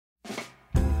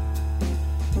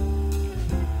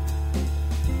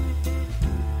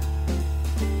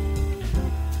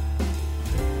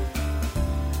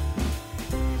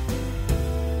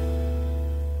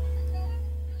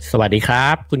สวัสดีครั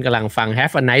บคุณกำลังฟัง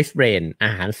Have a Nice Brain อา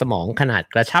หารสมองขนาด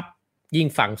กระชับยิ่ง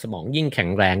ฟังสมองยิ่งแข็ง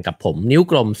แรงกับผมนิ้ว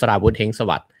กลมสราวุธเฮงส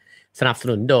วัสดิ์สนับส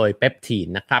นุนโดยเปปทีน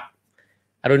นะครับ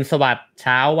อรุณสวัสดิ์เ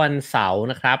ช้าวันเสาร์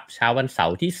นะครับเช้าวันเสา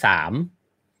ร์ที่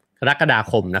3กรกฎา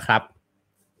คมนะครับ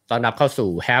ต้อนรับเข้าสู่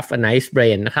Have a Nice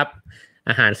Brain นะครับ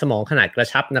อาหารสมองขนาดกระ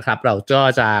ชับนะครับเราก็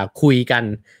จะคุยกัน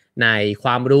ในคว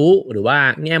ามรู้หรือว่า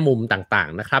แง่มุมต่าง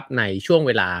ๆนะครับในช่วงเ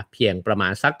วลาเพียงประมา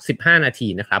ณสัก15นาที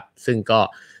นะครับซึ่งก็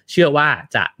เชื่อว่า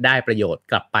จะได้ประโยชน์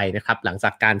กลับไปนะครับหลังจา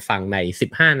กการฟังใน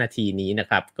15นาทีนี้นะ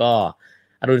ครับก็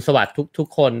อรุณสวัสดิ์ทุก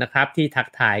คนนะครับที่ทัก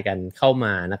ทายกันเข้าม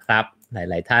านะครับหล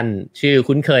ายๆท่านชื่อ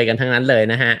คุ้นเคยกันทั้งนั้นเลย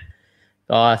นะฮะ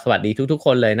ก็สวัสดีทุกค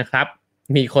นเลยนะครับ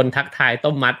มีคนทักทาย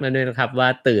ต้มมัดมาด้วยนะครับว่า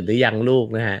ตื่นหรือยังลูก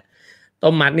นะฮะ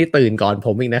ต้มมัดนี่ตื่นก่อนผ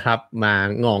มอีกนะครับมา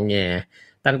งองแง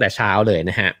ตั้งแต่เช้าเลย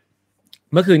นะฮะ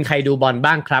เมื่อคืนใครดูบอล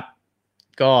บ้างครับ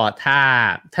ก็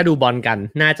ถ้าดูบอลกัน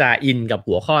น่าจะอินกับ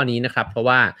หัวข้อนี้นะครับเพราะ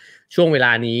ว่าช่วงเวล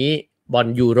านี้บอล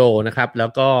ยูโรนะครับแล้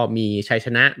วก็มีชัยช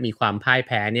นะมีความพ่ายแ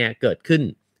พ้เนี่ยเกิดขึ้น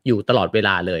อยู่ตลอดเวล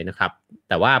าเลยนะครับ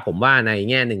แต่ว่าผมว่าใน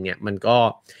แง่หนึ่งเนี่ยมันก็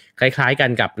คล้ายๆกัน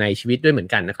กับในชีวิตด้วยเหมือน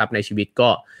กันนะครับในชีวิตก็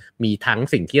มีทั้ง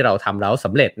สิ่งที่เราทำแล้วส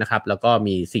ำเร็จนะครับแล้วก็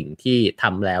มีสิ่งที่ท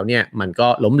ำแล้วเนี่ยมันก็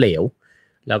ล้มเหลว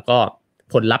แล้วก็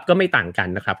ผลลัพธ์ก็ไม่ต่างกัน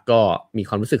นะครับก็มีค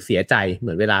วามรู้สึกเสียใจเห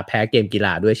มือนเวลาแพ้เกมกีฬ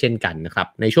าด้วยเช่นกันนะครับ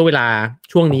ในช่วงเวลา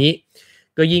ช่วงนี้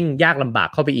ก็ยิ่งยากลำบาก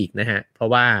เข้าไปอีกนะฮะเพราะ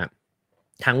ว่า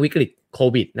ทั้งวิกฤตโค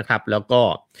วิดนะครับแล้วก็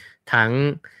ทั้ง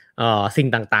สิ่ง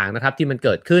ต่างๆนะครับที่มันเ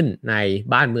กิดขึ้นใน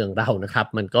บ้านเมืองเรานะครับ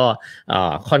มันก็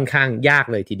ค่อนข้างยาก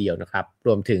เลยทีเดียวนะครับร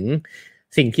วมถึง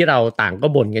สิ่งที่เราต่างก็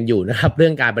บ่นกันอยู่นะครับเรื่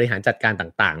องการบริหารจัดการ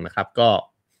ต่างๆนะครับก็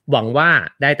หวังว่า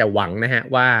ได้แต่หวังนะฮะ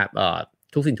ว่า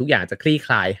ทุกสิ่งทุกอย่างจะคลี่ค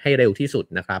ลายให้เร็วที่สุด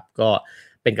นะครับก็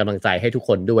เป็นกำลังใจให้ทุกค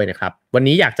นด้วยนะครับวัน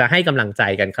นี้อยากจะให้กำลังใจ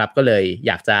กันครับก็เลยอ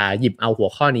ยากจะหยิบเอาหัว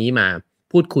ข้อนี้มา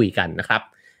พูดคุยกันนะครับ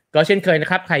ก็เช่นเคยนะ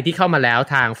ครับใครที่เข้ามาแล้ว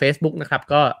ทาง Facebook นะครับ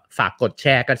ก็ฝากกดแช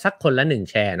ร์กันสักคนละ1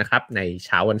แชร์นะครับในเ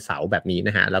ช้าวันเสาร์แบบนี้น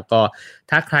ะฮะแล้วก็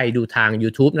ถ้าใครดูทาง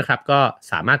YouTube นะครับก็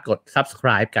สามารถกด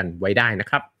Subscribe กันไว้ได้นะ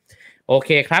ครับโอเค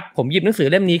ครับผมหยิบหนังสือ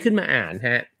เล่มนี้ขึ้นมาอ่านฮ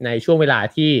ะในช่วงเวลา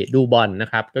ที่ดูบอลนะ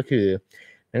ครับก็คือ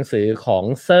หนังสือของ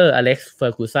เซอร์อเล็กซ์เฟอ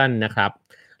ร์กูสันนะครับ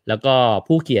แล้วก็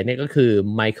ผู้เขียนเนี่ยก็คือ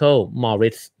ไมเคิลมอ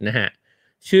ริสนะฮะ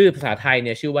ชื่อภาษาไทยเ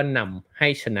นี่ยชื่อว่านำให้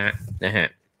ชนะนะฮะ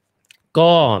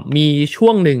ก็มีช่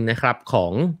วงหนึ่งนะครับขอ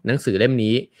งหนังสือเล่ม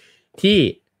นี้ที่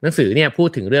หนังสือเนี่ยพูด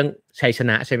ถึงเรื่องชัยช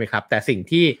นะใช่ไหมครับแต่สิ่ง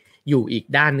ที่อยู่อีก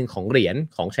ด้านหนึ่งของเหรียญ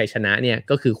ของชัยชนะเนี่ย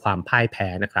ก็คือความพ่ายแพ้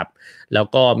นะครับแล้ว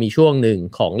ก็มีช่วงหนึ่ง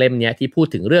ของเล่มนี้ที่พูด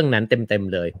ถึงเรื่องนั้นเต็ม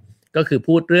ๆเลยก็คือ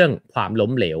พูดเรื่องความล้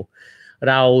มเหลว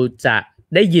เราจะ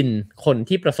ได้ยินคน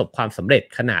ที่ประสบความสำเร็จ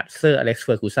ขนาดเซอร์อเล็กซ์เฟ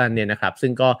อร์กูสันเนี่ยนะครับซึ่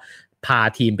งก็พา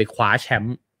ทีมไปคว้าแชม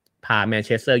ป์พาแมนเช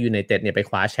สเตอร์ยูไนเต็ดเนี่ยไป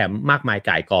คว้าแชมป์มากมาย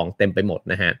ก่ายกองเต็มไปหมด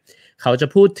นะฮะเขาจะ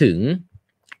พูดถึง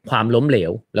ความล้มเหล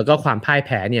วแล้วก็ความพ่ายแ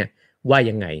พ้เนี่ยว่า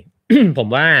ยังไง ผม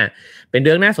ว่าเป็นเ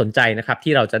รื่องน่าสนใจนะครับ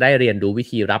ที่เราจะได้เรียนรู้วิ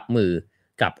ธีรับมือ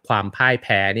กับความพ่ายแ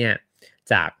พ้เนี่ย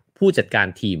จากผู้จัดการ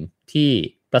ทีมที่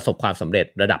ประสบความสำเร็จ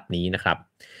ระดับนี้นะครับ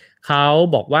เขา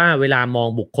บอกว่าเวลามอง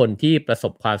บุคคลที่ประส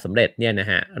บความสำเร็จเนี่ยนะ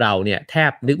ฮะเราเนี่ยแท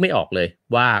บนึกไม่ออกเลย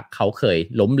ว่าเขาเคย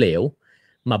ล้มเหลว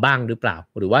มาบ้างหรือเปล่า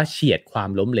หรือว่าเฉียดความ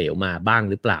ล้มเหลวมาบ้าง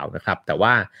หรือเปล่านะครับแต่ว่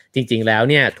าจริงๆแล้ว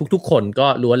เนี่ยทุกๆคนก็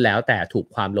ล้วนแล้วแต่ถูก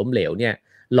ความล้มเหลวเนี่ย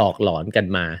หลอกหลอนกัน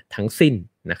มาทั้งสิ้น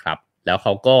นะครับแล้วเข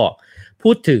าก็พู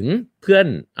ดถึงเพื่อน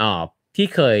ที่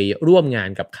เคยร่วมงาน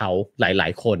กับเขาหลา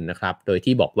ยๆคนนะครับโดย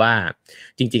ที่บอกว่า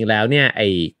จริงๆแล้วเนี่ยไอ้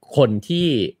คนที่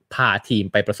พาทีม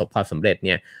ไปประสบความสำเร็จเ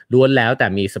นี่ยล้วนแล้วแต่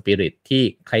มีสปิริตที่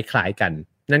คล้ายๆกัน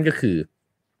นั่นก็คือ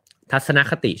ทัศน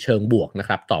คติเชิงบวกนะค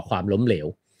รับต่อความล้มเหลว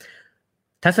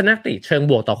ทัศนคติเชิง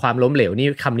บวกต่อความล้มเหลวนี่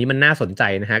คำนี้มันน่าสนใจ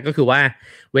นะฮะก็คือว่า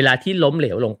เวลาที่ล้มเหล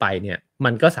วลงไปเนี่ยมั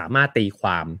นก็สามารถตีคว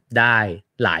ามได้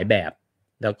หลายแบบ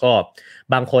แล้วก็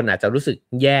บางคนอาจจะรู้สึก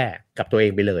แย่กับตัวเอ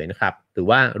งไปเลยนะครับหรือ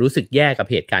ว่ารู้สึกแย่กับ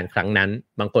เหตุการณ์ครั้งนั้น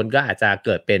บางคนก็อาจจะเ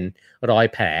กิดเป็นรอย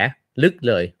แผลลึก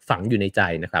เลยฝังอยู่ในใจ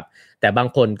นะครับแต่บาง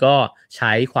คนก็ใ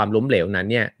ช้ความล้มเหลวนั้น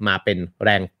เนี่ยมาเป็นแร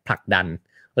งผลักดัน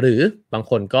หรือบาง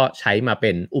คนก็ใช้มาเ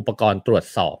ป็นอุปกรณ์ตรวจ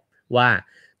สอบว่า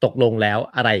ตกลงแล้ว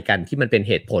อะไรกันที่มันเป็น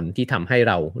เหตุผลที่ทำให้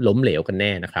เราล้มเหลวกันแ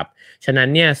น่นะครับฉะนั้น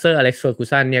เนี่ยเซอร์อเล็กซ์เฟอร์กู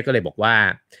สันเนี่ยก็เลยบอกว่า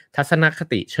ทัศนค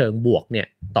ติเชิงบวกเนี่ย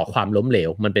ต่อความล้มเหลว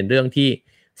มันเป็นเรื่องที่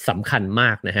สำคัญม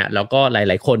ากนะฮะแล้วก็ห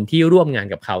ลายๆคนที่ร่วมงาน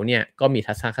กับเขาเนี่ยก็มี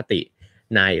ทัศนคติ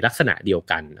ในลักษณะเดียว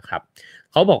กันนะครับ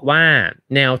เขาบอกว่า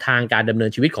แนวทางการดำเนิ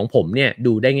นชีวิตของผมเนี่ย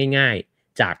ดูได้ง่าย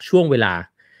ๆจากช่วงเวลา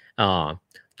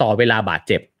ต่อเวลาบาด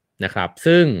เจ็บนะครับ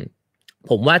ซึ่ง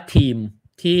ผมว่าทีม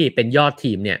ที่เป็นยอด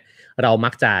ทีมเนี่ยเรามั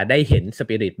กจะได้เห็นส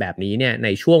ปิริตแบบนี้เนี่ยใน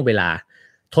ช่วงเวลา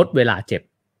ทดเวลาเจ็บ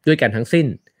ด้วยกันทั้งสิ้น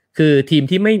คือทีม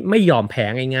ที่ไม่ยอมแพ้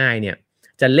ง่ายๆเนี่ย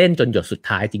จะเล่นจนหยดสุด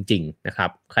ท้ายจริงๆนะครับ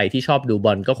ใครที่ชอบดูบ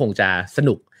อลก็คงจะส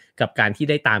นุก กับการที่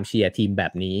ได้ตามเชียร์ทีมแบ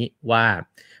บนี้ว่า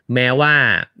แม้ว่า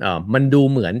มันดู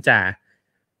เหมือนจะ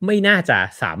ไม่น่าจะ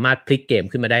สามารถพลิกเกม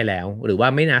ขึ้นมาได้แล้วหรือว่า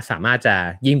ไม่น่าสามารถจะ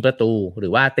ยิงประตูหรื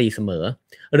อว่าตีเสมอ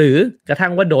หรือกระทั่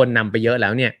งว่าโดนนำไปเยอะแล้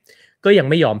วเนี่ยก็ยัง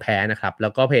ไม่ยอมแพ้นะครับแล้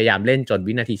วก็พยายามเล่นจน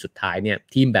วินาทีสุดท้ายเนี่ย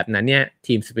ทีมแบบนั้นเนี่ย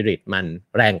ทีมสปิริตมัน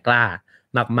แรงกล้า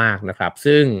มากๆนะครับ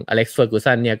ซึ่งอเล็กซ์ เฟอร์กู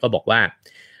สันเนี่ยก็บอกว่า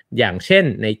อย่างเช่น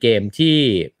ในเกมที่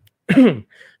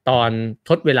ตอน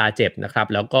ทดเวลาเจ็บนะครับ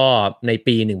แล้วก็ใน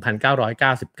ปี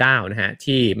 1999 นะฮะ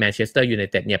ที่แมนเชสเตอร์ยูไน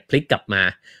เต็ดเนี่ยพลิกกลับมา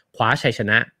คว้าชัยช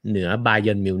นะเหนือบาเ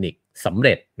ยิร์นมิวนิกสำเ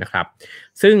ร็จนะครับ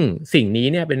ซึ่งสิ่งนี้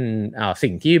เนี่ยเป็น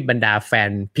สิ่งที่บรรดาแฟ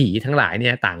นผีทั้งหลายเนี่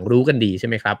ยต่างรู้กันดีใช่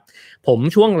ไหมครับผม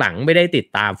ช่วงหลังไม่ได้ติด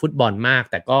ตามฟุตบอลมาก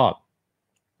แต่ก็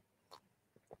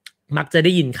มักจะไ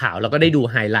ด้ยินข่าวแล้วก็ได้ดู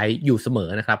ไฮไลท์อยู่เสมอ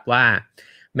นะครับว่า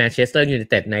แมนเชสเตอร์ยูไน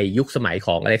เต็ดในยุคสมัยข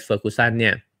องอเล็กซ์ เฟอร์กูสันเ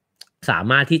นี่ยสา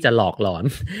มารถที่จะหลอกหลอน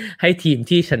ให้ทีม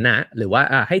ที่ชนะหรือว่า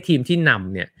ให้ทีมที่น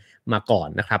ำเนี่ยมาก่อน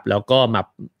นะครับแล้วก็มา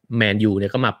แมนยูเนี่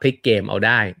ยก็มาพลิกเกมเอาไ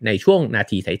ด้ในช่วงนา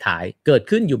ทีท้ายๆเกิด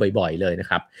ขึ้นอยู่บ่อยๆเลยนะ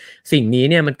ครับสิ่งนี้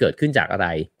เนี่ยมันเกิดขึ้นจากอะไร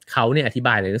เขาเนี่ยอธิบ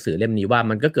ายในหนังสือเล่มนี้ว่า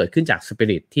มันก็เกิดขึ้นจากสปิ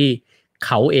ริตที่เ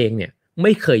ขาเองเนี่ยไ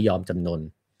ม่เคยยอมจำนน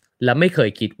และไม่เคย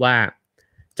คิดว่า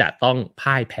จะต้อง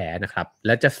พ่ายแพ้นะครับแล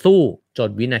ะจะสู้จน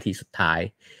วินาทีสุดท้าย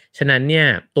ฉะนั้นเนี่ย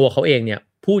ตัวเขาเองเนี่ย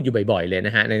พูดอยู่บ่อยๆเลยน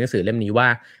ะฮะในหนังสือเล่มนี้ว่า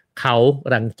เขา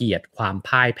รังเกียจความ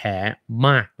พ่ายแพ้ม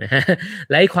ากนะฮะ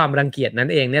และความรังเกียจนั้น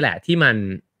เองเนี่ยแหละที่มัน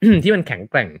ที่มันแข็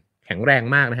งแรง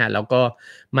มากนะฮะแล้วก็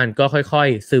มันก็ค่อย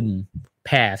ๆซึมแ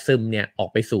ผ่ซึมเนี่ยออก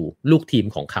ไปสู่ลูกทีม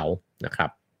ของเขานะครับ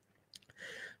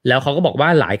แล้วเขาก็บอกว่า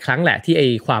หลายครั้งแหละที่ไอ้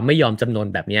ความไม่ยอมจำนน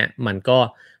แบบนี้มันก็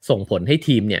ส่งผลให้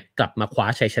ทีมเนี่ยกลับมาคว้า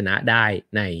ชัยชนะได้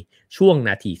ในช่วงน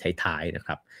าทีท้ายๆนะค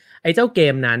รับไอ้เจ้าเก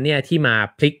มนั้นเนี่ยที่มา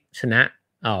พลิกชนะ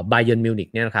บาเยิร์นมิวนิก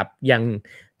เนี่ยนะครับยัง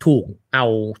ถูกเอา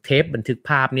เทปบันทึก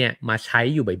ภาพเนี่ยมาใช้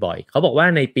อยู่บ่อยๆเขาบอกว่า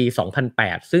ในปี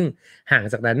 2008 ซึ่งห่าง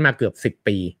จากนั้นมาเกือบ10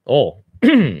 ปีโอ้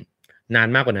นาน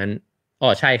มากกว่านั้น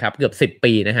ใช่ครับเกือบ10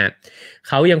 ปีนะฮะเ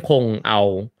ขายังคงเอา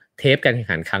เทปการแข่ง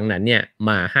ขันครั้งนั้นเนี่ย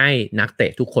มาให้นักเต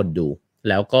ะทุกคนดู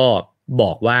แล้วก็บ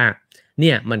อกว่าเ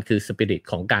นี่ยมันคือสปิริต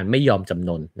ของการไม่ยอมจำน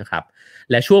นนะครับ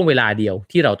และช่วงเวลาเดียว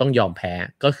ที่เราต้องยอมแพ้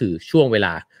ก็คือช่วงเวล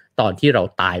าตอนที่เรา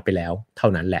ตายไปแล้วเท่า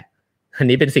นั้นแหละอัน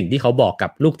นี้เป็นสิ่งที่เขาบอกกั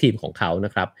บลูกทีมของเขาน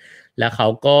ะครับและเขา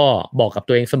ก็บอกกับ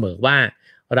ตัวเองเสมอว่า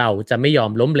เราจะไม่ยอ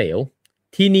มล้มเหลว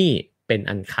ที่นี่เป็น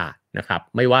อันขาดนะครับ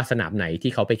ไม่ว่าสนามไหน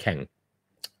ที่เขาไปแข่ง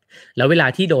แล้วเวลา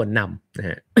ที่โดนนำนะ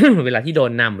ฮะ เวลาที่โด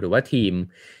นนำหรือว่าทีม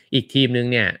อีกทีมนึง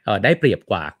เนี่ยได้เปรียบ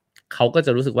กว่าเขาก็จ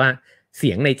ะรู้สึกว่าเสี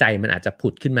ยงในใจมันอาจจะผุ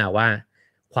ดขึ้นมาว่า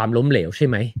ความล้มเหลวใช่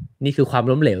ไหมนี่คือความ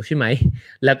ล้มเหลวใช่ไหม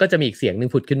แล้วก็จะมีอีกเสียงนึง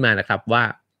ผุดขึ้นมานะครับว่า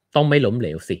ต้องไม่ล้มเหล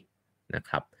วสินะ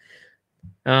ครับ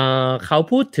เขา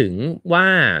พูดถึงว่า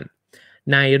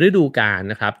ในฤดูกาล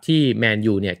นะครับที่แมน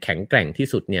ยูเนี่ยแข็งแกร่งที่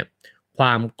สุดเนี่ยคว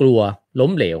ามกลัวล้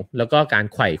มเหลวแล้วก็การ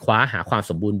ไขว่คว้าหาความ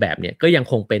สมบูรณ์แบบเนี่ยก็ยัง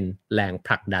คงเป็นแรงผ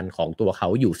ลักดันของตัวเขา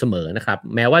อยู่เสมอนะครับ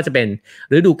แม้ว่าจะเป็น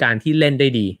ฤดูกาลที่เล่นได้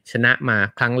ดีชนะมา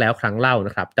ครั้งแล้วครั้งเล่าน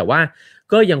ะครับแต่ว่า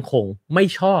ก็ยังคงไม่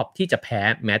ชอบที่จะแพ้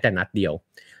แม้แต่นัดเดียว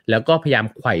แล้วก็พยายาม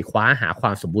ไขว่คว้าหาคว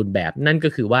ามสมบูรณ์แบบนั่นก็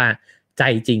คือว่าใจ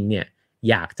จริงเนี่ย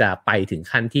อยากจะไปถึง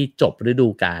ขั้นที่จบฤดู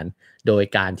กาลโดย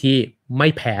การที่ไม่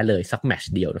แพ้เลยสักแมต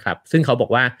ช์เดียวนะครับซึ่งเขาบอ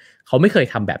กว่าเขาไม่เคย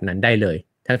ทำแบบนั้นได้เลย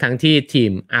ทั้งที่ที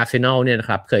มอาร์เซนอลเนี่ยนะ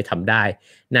ครับเคยทำได้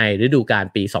ในฤดูกาล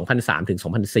ปี 2003 ถึง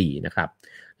 2004 นะครับ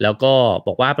แล้วก็บ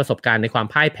อกว่าประสบการณ์ในความ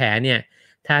พ่ายแพ้เนี่ย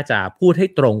ถ้าจะพูดให้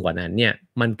ตรงกว่านั้นเนี่ย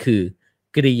มันคือ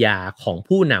กริยาของ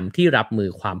ผู้นำที่รับมือ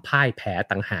ความพ่ายแพ้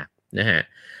ต่างหากนะฮะ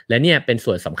และเนี่ยเป็น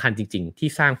ส่วนสำคัญจริงๆที่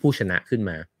สร้างผู้ชนะขึ้น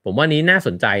มาผมว่านี้น่าส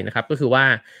นใจนะครับก็คือว่า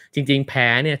จริงๆแพ้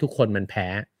เนี่ยทุกคนมันแพ้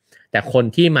แต่คน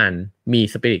ที่มันมี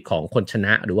สปิริตของคนชน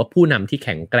ะหรือว่าผู้นำที่แ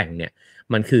ข็งแกร่งเนี่ย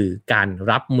มันคือการ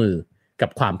รับมือกับ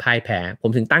ความพ่ายแพ้ผ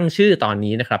มถึงตั้งชื่อตอน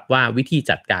นี้นะครับว่าวิธี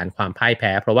จัดการความพ่ายแ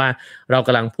พ้เพราะว่าเราก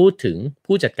ำลังพูดถึง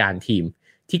ผู้จัดการทีม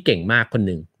ที่เก่งมากคนห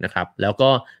นึ่งนะครับแล้วก็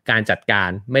การจัดการ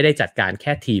ไม่ได้จัดการแ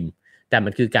ค่ทีมแต่มั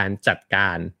นคือการจัดกา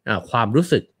รความรู้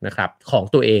สึกนะครับของ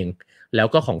ตัวเองแล้ว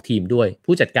ก็ของทีมด้วย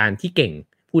ผู้จัดการที่เก่ง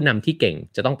ผู้นำที่เก่ง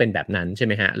จะต้องเป็นแบบนั้นใช่ไ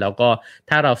หมฮะแล้วก็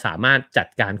ถ้าเราสามารถจัด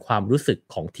การความรู้สึก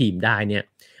ของทีมได้เนี่ย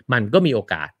มันก็มีโอ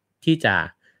กาสที่จะ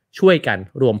ช่วยกัน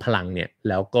รวมพลังเนี่ย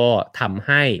แล้วก็ทำใ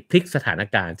ห้พลิกสถาน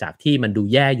การณ์จากที่มันดู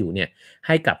แย่อยู่เนี่ยใ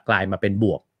ห้กลับกลายมาเป็นบ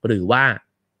วกหรือว่า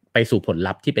ไปสู่ผล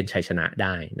ลัพธ์ที่เป็นชัยชนะไ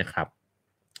ด้นะครับ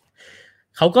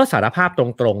เขาก็สารภาพตร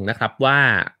งๆนะครับว่า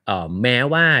แม้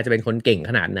ว่าจะเป็นคนเก่ง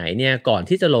ขนาดไหนเนี่ยก่อน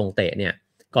ที่จะลงเตะเนี่ย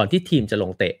ก่อนที่ทีมจะล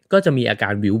งเตะก็จะมีอากา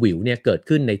รวิวๆเนี่ยเกิด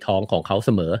ขึ้นในท้องของเขาเส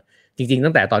มอจริงๆ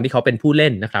ตั้งแต่ตอนที่เขาเป็นผู้เล่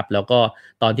นนะครับแล้วก็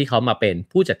ตอนที่เขามาเป็น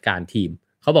ผู้จัดการทีม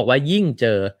เขาบอกว่ายิ่งเจ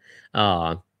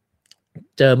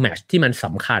อแมตช์ที่มันส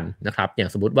ำคัญนะครับอย่าง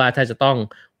สมมุติว่าถ้าจะต้อง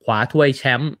คว้าถ้วยแช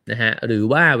มป์นะฮะหรือ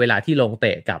ว่าเวลาที่ลงเต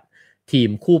ะกับ ทีม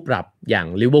คู่ปรับอย่าง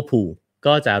ลิเวอร์พูล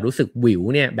ก็จะรู้สึกหวิว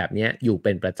เนี่ยแบบนี้อยู่เ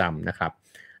ป็นประจำนะครับ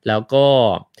แล้วก็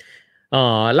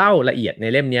เล่าละเอียดใน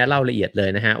เล่มนี้เล่าละเอียดเลย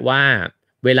นะฮะว่า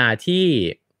เวลาที่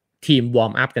ทีมวอ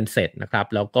ร์มอัพกันเสร็จนะครับ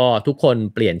แล้วก็ทุกคน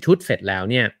เปลี่ยนชุดเสร็จแล้ว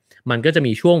เนี่ยมันก็จะ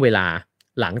มีช่วงเวลา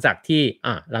หลังจากที่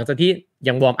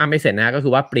ยังวอร์มอัพไม่เสร็จนะก็คื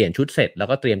อว่าเปลี่ยนชุดเสร็จแล้ว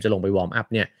ก็เตรียมจะลงไปวอร์มอัพ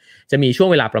เนี่ยจะมีช่วง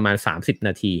เวลาประมาณ30น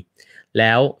าทีแ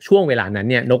ล้วช่วงเวลานั้น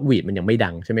เนี่ยนกหวีดมันยังไม่ดั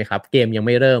งใช่ไหมครับเกมยังไ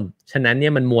ม่เริ่มฉะนั้นเนี่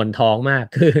ยมันมวนท้องมาก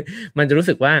คือมันจะรู้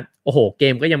สึกว่าโอ้โหเก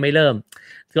มก็ยังไม่เริ่ม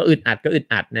ก็อึด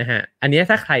อัดนะฮะอันนี้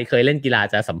ถ้าใครเคยเล่นกีฬา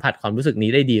จะสัมผัสความรู้สึกนี้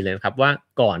ได้ดีเลยครับว่า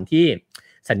ก่อนที่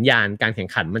สัญญาณการแข่ง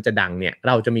ขันมันจะดังเนี่ยเ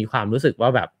ราจะมีความรู้สึกว่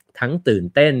าแบบทั้งตื่น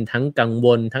เต้นทั้งกังว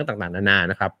ลทั้งต่างๆนานา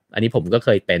นะครับอันนี้ผมก็เค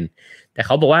ยเป็นแต่เข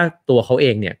าบอกว่าตัวเขาเอ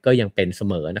งเนี่ยก็ยังเป็นเส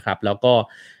มอนะครับแล้วก็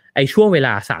ไอ้ช่วงเวล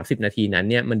า30นาทีนั้น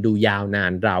เนี่ยมันดูยาวนา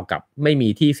นราวกับไม่มี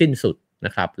ที่สิ้นสุดน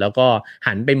ะครับแล้วก็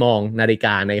หันไปมองนาฬิก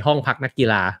าในห้องพักนักกี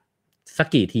ฬาสัก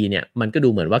กี่ทีเนี่ยมันก็ดู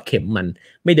เหมือนว่าเข็มมัน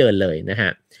ไม่เดินเลยนะฮ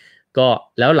ะก็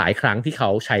แล้วหลายครั้งที่เขา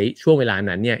ใช้ช่วงเวลา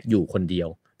นั้นเนี่ยอยู่คนเดียว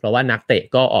เพราะว่านักเตะ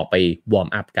ก็ออกไปวอร์ม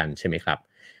อัพกันใช่ไหมครับ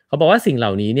เขาบอกว่าสิ่งเหล่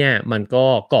านี้เนี่ยมันก็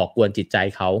ก่อกวนจิตใจ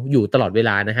เขาอยู่ตลอดเว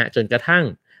ลานะฮะจนกระทั่ง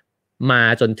มา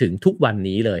จนถึงทุกวัน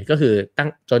นี้เลยก็คือตั้ง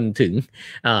จนถึง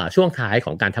ช่วงท้ายข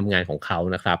องการทำงานของเขา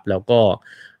นะครับแล้วก็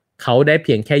เขาได้เ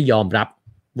พียงแค่ยอมรับ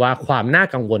ว่าความน่า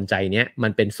กังวลใจเนี้ยมั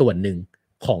นเป็นส่วนหนึ่ง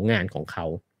ของงานของเขา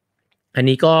อัน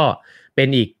นี้ก็เป็น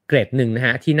อีกเกรดหนึ่งนะฮ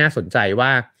ะที่น่าสนใจว่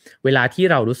าเวลาที่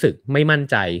เรารู้สึกไม่มั่น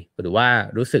ใจหรือว่า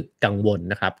รู้สึกกังวล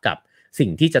นะครับกับสิ่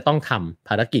งที่จะต้องทำภ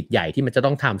ารกิจใหญ่ที่มันจะต้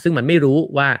องทำซึ่งมันไม่รู้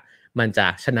ว่ามันจะ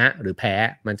ชนะหรือแพ้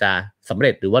มันจะสำเ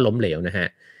ร็จหรือว่าล้มเหลวนะฮะ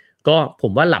ก็ผ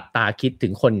มว่าหลับตาคิดถึ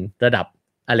งคนระดับ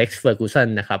อเล็กซ์เฟอร์กูสัน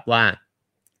นะครับว่า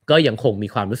ก็ยังคงมี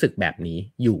ความรู้สึกแบบนี้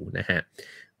อยู่นะฮะ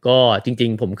ก็จริ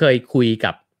งๆผมเคยคุย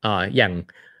กับอย่าง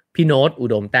พี่โน้ตอุ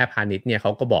ดมแต้พานิชเนี่ยเข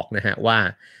าก็บอกนะฮะว่า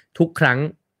ทุกครั้ง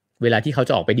เวลาที่เขาจ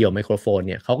ะออกไปเดี่ยวไมโครโฟนเ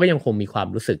นี่ยเขาก็ยังคงมีความ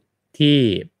รู้สึก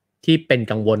ที่เป็น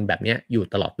กังวลแบบนี้อยู่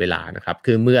ตลอดเวลานะครับ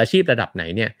คือมืออาชีพระดับไหน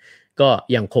เนี่ยก็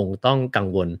ยังคงต้องกัง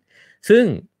วลซึ่ง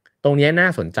ตรงนี้น่า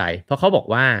สนใจเพราะเขาบอก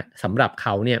ว่าสำหรับเข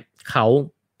าเนี่ยเขา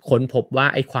ค้นพบว่า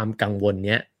ไอ้ความกังวลเ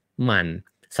นี้ยมัน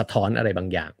สะท้อนอะไรบาง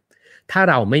อย่างถ้า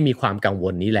เราไม่มีความกังว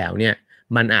ลนี้แล้วเนี่ย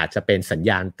มันอาจจะเป็นสัญ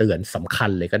ญาณเตือนสำคัญ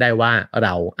เลยก็ได้ว่าเร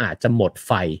าอาจจะหมดไ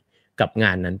ฟกับง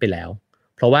านนั้นไปแล้ว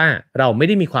เพราะว่าเราไม่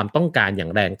ได้มีความต้องการอย่า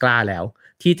งแรงกล้าแล้ว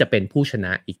ที่จะเป็นผู้ชน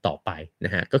ะอีกต่อไปน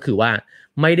ะฮะก็คือว่า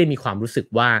ไม่ได้มีความรู้สึก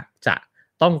ว่าจะ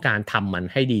ต้องการทำมัน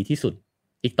ให้ดีที่สุด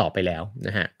อีกต่อไปแล้วน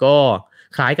ะฮะก็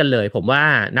คล้ายกันเลยผมว่า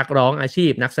นักร้องอาชี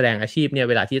พนักแสดงอาชีพเนี่ย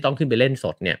เวลาที่ต้องขึ้นไปเล่นส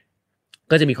ดเนี่ย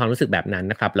ก็จะมีความรู้สึกแบบนั้น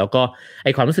นะครับแล้วก็ไอ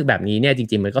ความรู้สึกแบบนี้เนี่ยจ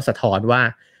ริงๆมันก็สะท้อนว่า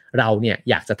เราเนี่ย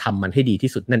อยากจะทำมันให้ดีที่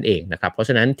สุดนั่นเองนะครับเพราะฉ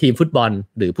ะนั้นทีมฟุตบอล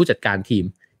หรือผู้จัดการทีม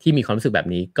ที่มีความรู้สึกแบบ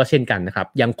นี้ก็เช่นกันนะครับ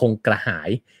ยังคงกระหาย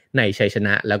ในชัยชน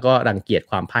ะแล้วก็รังเกียจ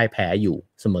ความพ่ายแพ้อยู่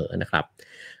เสมอนะครับ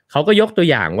เขาก็ยกตัว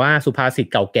อย่างว่าสุภาษิต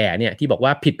เก่าแก่เนี่ยที่บอกว่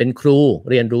าผิดเป็นครู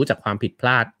เรียนรู้จากความผิดพล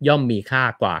าดย่อมมีค่า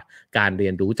กว่าการเรี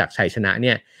ยนรู้จากชัยชนะเ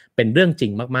นี่ยเป็นเรื่องจริ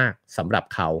งมากๆสำหรับ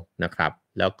เขานะครับ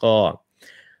แล้วก็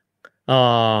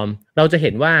เราจะเ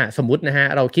ห็นว่าสมมุตินะฮะ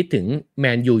เราคิดถึงแม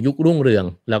นยูยุครุ่งเรือง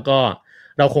แล้วก็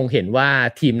เราคงเห็นว่า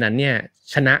ทีมนั้นเนี่ย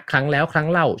ชนะครั้งแล้วครั้ง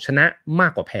เล่าชนะมา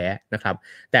กกว่าแพ้นะครับ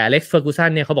แต่อเล็กซ์เฟอร์กูสั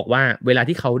นเนี่ยเขาบอกว่าเวลา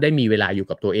ที่เขาได้มีเวลาอยู่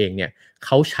กับตัวเองเนี่ยเข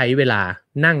าใช้เวลา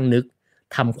นั่งนึก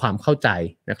ทำความเข้าใจ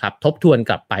นะครับทบทวน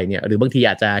กลับไปเนี่ยหรือบางที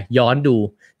อาจจะย้อนดู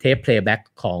เทปเพลย์แบ็ก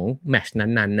ของแมตช์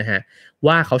นั้นๆนะฮะ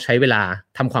ว่าเขาใช้เวลา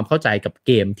ทำความเข้าใจกับเ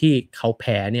กมที่เขาแ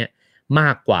พ้เนี่ยม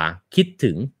ากกว่าคิด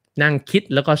ถึงนั่งคิด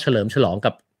แล้วก็เฉลิมฉลอง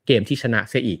กับเกมที่ชนะ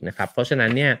เสียอีกนะครับเพราะฉะนั้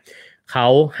นเนี่ยเขา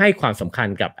ให้ความสำคัญ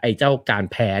กับไอ้เจ้าการ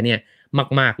แพ้เนี่ย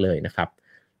มากๆเลยนะครับ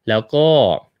แล้วก็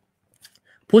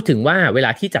พูดถึงว่าเวล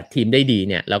าที่จัดทีมได้ดี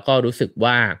เนี่ยแล้วก็รู้สึก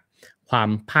ว่าความ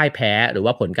พ่ายแพ้หรือว่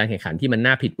าผลการแข่งขันที่มัน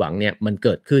น่าผิดหวังเนี่ยมันเ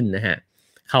กิดขึ้นนะฮะ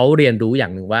เขาเรียนรู้อย่า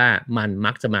งหนึ่งว่ามัน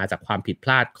มักจะมาจากความผิดพ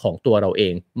ลาดของตัวเราเอ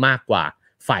งมากกว่า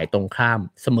ฝ่ายตรงข้าม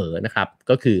เสมอนะครับ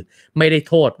ก็คือไม่ได้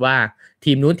โทษว่า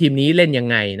ทีมนู้นทีมนี้เล่นยัง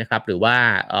ไงนะครับหรือว่า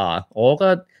ก็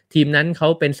ทีมนั้นเขา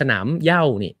เป็นสนามเหย้า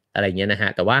นี่อะไรเงี้ยนะฮะ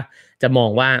แต่ว่าจะมอง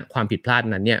ว่าความผิดพลาด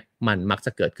นั้นเนี่ยมันมักจ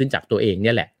ะเกิดขึ้นจากตัวเองเ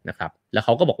นี่ยแหละนะครับแล้วเข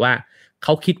าก็บอกว่าเข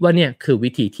าคิดว่าเนี่ยคือ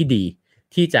วิธีที่ดี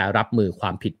ที่จะรับมือคว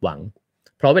ามผิดหวัง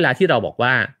เพราะเวลาที่เราบอกว่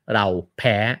าเราแ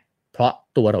พ้เพราะ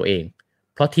ตัวเราเอง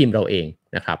เพราะทีมเราเอง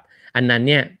นะครับอันนั้น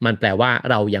เนี่ยมันแปลว่า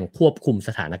เรายังควบคุมส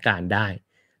ถานการณ์ได้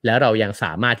แล้วเรายังส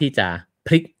ามารถที่จะพ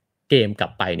ลิกเกมกลั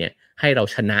บไปเนี่ยให้เรา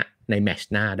ชนะในแมตช์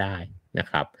หน้าได้นะ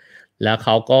ครับแล้วเข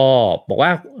าก็บอกว่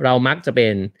าเรามักจะเป็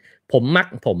นผ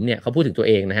มเนี่ยเขาพูดถึงตัว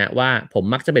เองนะฮะว่าผม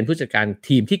มักจะเป็นผู้จัดการ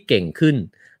ทีมที่เก่งขึ้น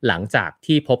หลังจาก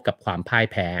ที่พบกับความพ่าย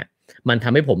แพ้มันท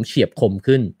ำให้ผมเฉียบคม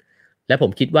ขึ้นและผ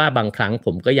มคิดว่าบางครั้งผ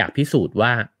มก็อยากพิสูจน์ว่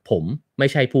าผมไม่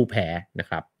ใช่ผู้แพ้นะ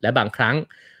ครับและบางครั้ง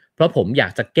ราะผมอยา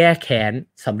กจะแก้แค้น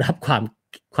สำหรับคว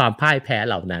ามพ่ายแพ้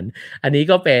เหล่านั้นอันนี้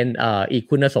ก็เป็นอีก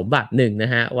คุณสมบัติหนึ่งน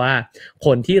ะฮะว่าค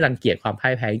นที่รังเกียจความพ่า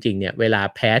ยแพ้จริงๆเนี่ยเวลา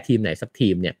แพ้ทีมไหนสักที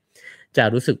มเนี่ยจะ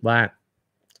รู้สึกว่า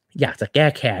อยากจะแก้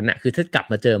แค้นน่ะคือถ้ากลับ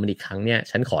มาเจอมันอีกครั้งเนี่ย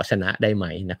ฉันขอชนะได้ไหม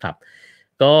นะครับ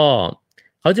ก็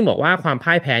เขาจึงบอกว่าความ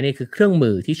พ่ายแพ้นี่คือเครื่อง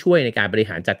มือที่ช่วยในการบริ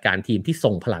หารจัดการทีมที่ทร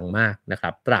งพลังมากนะครั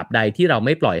บตราบใดที่เราไ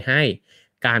ม่ปล่อยให้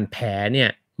การแพ้เนี่ย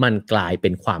มันกลายเป็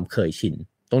นความเคยชิน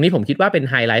ตรงนี้ผมคิดว่าเป็น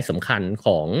ไฮไลท์สำคัญข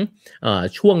อง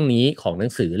ช่วงนี้ของหนั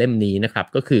งสือเล่มนี้นะครับ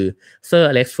ก็คือเซอร์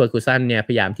อเล็กซ์เฟอร์กูสันเนี่ยพ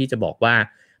ยายามที่จะบอกว่า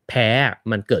แพ้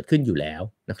มันเกิดขึ้นอยู่แล้ว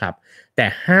นะครับแต่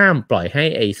ห้ามปล่อยให้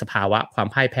ไอ้สภาวะความ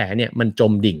พ่ายแพ้เนี่ยมันจ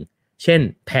มดิ่งเช่น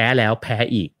แพ้แล้วแพ้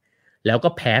อีกแล้วก็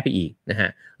แพ้ไปอีกนะฮะ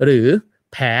หรือ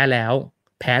แพ้แล้ว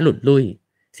แพ้หลุดลุ่ย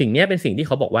สิ่งนี้เป็นสิ่งที่เ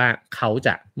ขาบอกว่าเขาจ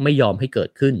ะไม่ยอมให้เกิด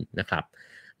ขึ้นนะครับ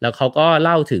แล้วเขาก็เ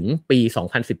ล่าถึงปี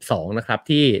2012นะครับ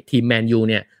ที่ทีมแมนยู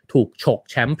เนี่ยถูกฉก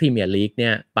แชมป์พรีเมียร์ลีกเนี่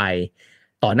ยไป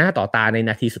ต่อหน้าต่อตาใน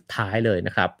นาทีสุดท้ายเลยน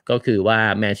ะครับก็คือว่า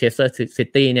แมนเชสเตอร์ซิ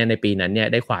ตี้เนี่ยในปีนั้นเนี่ย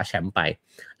ได้คว้าแชมป์ไป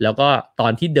แล้วก็ตอ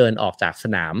นที่เดินออกจากส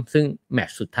นามซึ่งแมต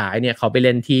ช์สุดท้ายเนี่ยเขาไปเ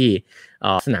ล่นที่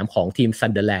สนามของทีมซั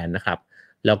นเดอร์แลนด์นะครับ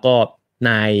แล้วก็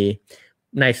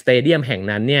ในสเตเดียมแห่ง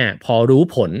นั้นเนี่ยพอรู้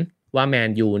ผลว่าแม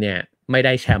นยูเนี่ยไม่ไ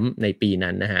ด้แชมป์ในปี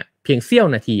นั้นนะฮะเพียงเสี้ยว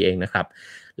นาทีเองนะครับ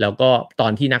แล้วก็ตอ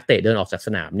นที่นักเตะเดินออกจากส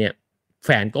นามเนี่ยแฟ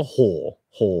นก็โห่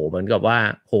เหมือนกับว่า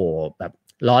โห่แบบ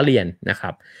ล้อเลียนนะครั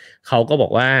บเขาก็บอ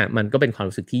กว่ามันก็เป็นความ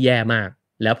รู้สึกที่แย่มาก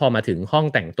แล้วพอมาถึงห้อง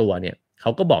แต่งตัวเนี่ยเข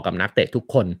าก็บอกกับนักเตะทุก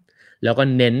คนแล้วก็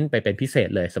เน้นไปเป็นพิเศษ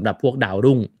เลยสำหรับพวกดาว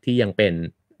รุ่งที่ยังเป็น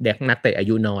เด็กนักเตะอา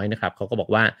ยุน้อยนะครับเขาก็บอก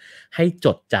ว่าให้จ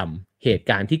ดจำเหตุ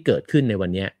การณ์ที่เกิดขึ้นในวัน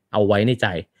นี้เอาไว้ในใจ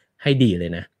ให้ดีเล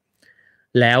ยนะ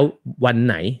แล้ววัน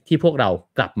ไหนที่พวกเรา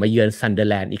กลับมาเยือนซันเดอร์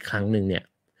แลนด์อีกครั้งหนึ่งเนี่ย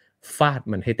ฟาด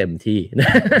มันให้เต็มที่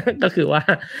ก็คือว่า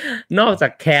นอกจา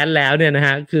กแค้นแล้วเนี่ยนะฮ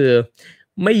ะคือ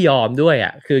ไม่ยอมด้วยอ่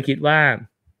ะคือคิดว่า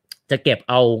จะเก็บ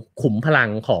เอาขุมพลัง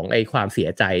ของไอ้ความเสีย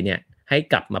ใจเนี่ยให้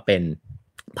กลับมาเป็น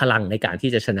พลังในการ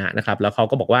ที่จะชนะนะครับแล้วเขา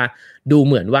ก็บอกว่าดูเ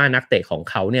หมือนว่านักเตะของ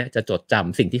เขาเนี่ยจะจดจ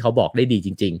ำสิ่งที่เขาบอกได้ดีจ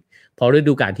ริงๆพอฤ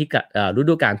ดูกาล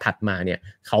ถัดมาเนี่ย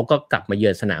เขาก็กลับมาเยื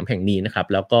อนสนามแห่งนี้นะครับ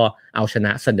แล้วก็เอาชน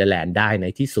ะซันเดอร์แลนด์ได้ใน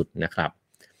ที่สุดนะครับ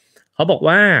เขาบอก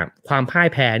ว่าความพ่าย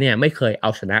แพ้เนี่ยไม่เคยเอา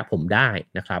ชนะผมได้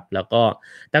นะครับแล้วก็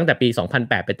ตั้งแต่ปี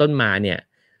2008เป็นต้นมาเนี่ย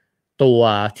ตัว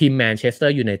ทีมแมนเชสเตอ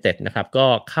ร์ยูไนเต็ดนะครับก็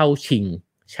เข้าชิง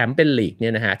แชมเปี้ยนลีกเนี่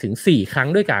ยนะฮะถึง4ครั้ง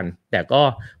ด้วยกันแต่ก็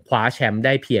คว้าแชมป์ไ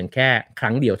ด้เพียงแค่ค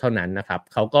รั้งเดียวเท่านั้นนะครับ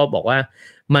เขาก็บอกว่า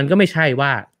มันก็ไม่ใช่ว่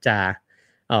าจะ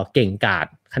เก่งกาจ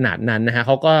ขนาดนั้นนะฮะเ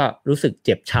ขาก็รู้สึกเ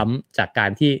จ็บช้ำจากกา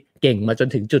รที่เก่งมาจน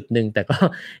ถึงจุดหนึ่งแต่ก็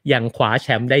ยังคว้าแช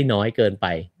มป์ได้น้อยเกินไป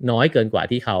น้อยเกินกว่า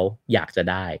ที่เขาอยากจะ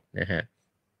ได้นะฮะ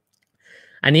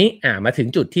อันนี้มาถึง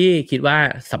จุดที่คิดว่า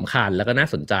สำคัญแล้วก็น่า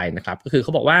สนใจนะครับก็คือเข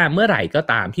าบอกว่าเมื่อไหร่ก็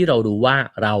ตามที่เรารู้ว่า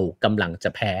เรากำลังจะ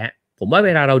แพ้ผมว่าเว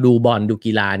ลาเราดูบอลดู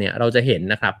กีฬาเนี่ยเราจะเห็น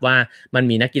นะครับว่ามัน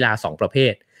มีนักกีฬา2ประเภ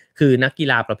ทคือนักกี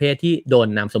ฬาประเภทที่โดน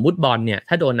นำสมมุติบอลเนี่ย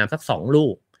ถ้าโดนนำสัก2ลู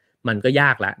กมันก็ย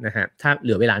ากแล้วนะฮะถ้าเห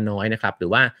ลือเวลาน้อยนะครับหรื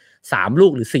อว่า3ลู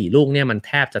กหรือ4ลูกเนี่ยมันแ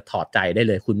ทบจะถอดใจได้เ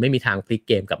ลยคุณไม่มีทางพลิกเ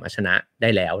กมกลับมาชนะได้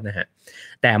แล้วนะฮะ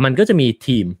แต่มันก็จะมี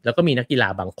ทีมแล้วก็มีนักกีฬา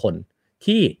บางคน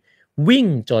ที่วิ่ง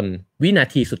จนวินา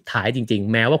ทีสุดท้ายจริง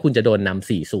ๆแม้ว่าคุณจะโดนนำ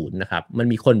 4-0 นะครับมัน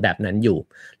มีคนแบบนั้นอยู่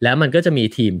แล้วมันก็จะมี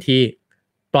ทีมที่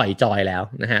ปล่อยจอยแล้ว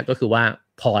นะฮะก็คือว่า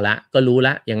พอละก็รู้ล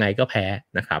ะยังไงก็แพ้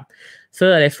นะครับเซอ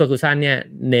ร์อเล็กซ์เฟอร์กูสันเนี่ย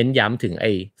เน้นย้ำถึงไ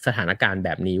อ้สถานการณ์แบ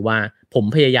บนี้ว่าผม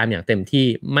พยายามอย่างเต็มที่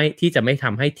ไม่ที่จะไม่ท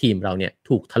ำให้ทีมเราเนี่ย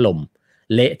ถูกถล่ม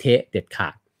เละเทะเด็ดขา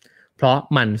ดเพราะ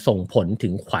มันส่งผลถึ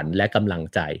งขวัญและกำลัง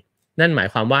ใจนั่นหมาย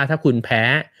ความว่าถ้าคุณแพ้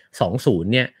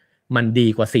 2-0 เนี่ยมันดี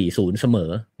กว่า 4-0 เสม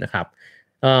อนะครับ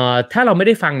ถ้าเราไม่ไ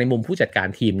ด้ฟังในมุมผู้จัดการ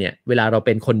ทีมเนี่ยเวลาเราเ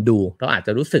ป็นคนดูเราอาจจ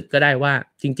ะรู้สึกก็ได้ว่า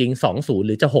จริงๆ 2-0 ห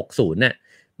รือจะ 6-0 เนี่ย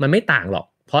มันไม่ต่างหรอก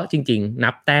เพราะจริงๆ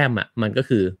นับแต้มมันก็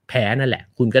คือแพ้นั่นแหละ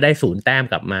คุณก็ได้0แต้ม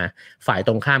กลับมาฝ่ายต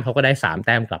รงข้ามเขาก็ได้3แ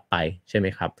ต้มกลับไปใช่ไหม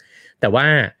ครับแต่ว่า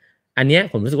อันเนี้ย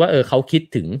ผมรู้สึกว่าเขาคิด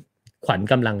ถึงขวัญ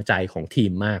กำลังใจของที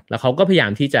มมากแล้วเขาก็พยายา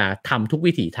มที่จะทำทุก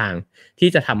วิถีทางที่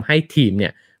จะทำให้ทีมเนี่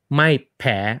ยไม่แ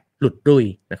พ้หลุดรุ่ย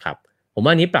นะครับผมว่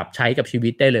านี้ปรับใช้กับชีวิ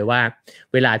ตได้เลยว่า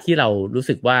เวลาที่เรารู้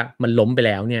สึกว่ามันล้มไปแ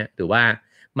ล้วเนี่ยหรือว่า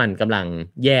มันกำลัง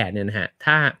แย่เนี่ยนะฮะ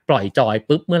ถ้าปล่อยจอย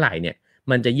ปุ๊บเมื่อไหร่เนี่ย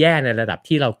มันจะแย่ในระดับ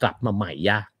ที่เรากลับมาใหม่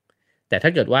ยากแต่ถ้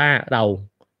าเกิดว่าเรา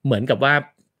เหมือนกับว่า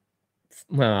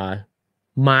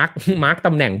มาร์คต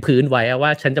ำแหน่งพื้นไว้ว่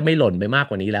าฉันจะไม่หล่นไปมาก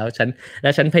กว่านี้แล้ว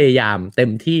ฉันพยายามเต็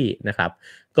มที่นะครับ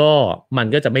ก็มัน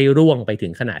ก็จะไม่ร่วงไปถึ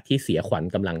งขนาดที่เสียขวัญ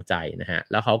กำลังใจนะฮะ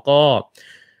แล้วเขาก็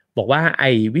บอกว่าไ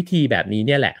อ้วิธีแบบนี้เ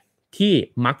นี่ยแหละที่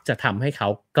มักจะทำให้เขา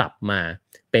กลับมา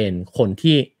เป็นคน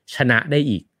ที่ชนะได้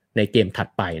อีกในเกมถัด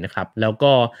ไปนะครับแล้ว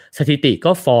ก็สถิติ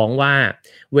ก็ฟ้องว่า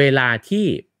เวลาที่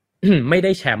ไม่ไ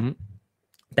ด้แชมป์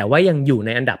แต่ว่ายังอยู่ใน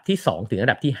อันดับที่2ถึงอัน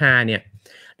ดับที่5เนี่ย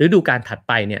ฤดูกาลถัด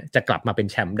ไปเนี่ยจะกลับมาเป็น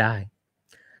แชมป์ได้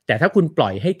แต่ถ้าคุณปล่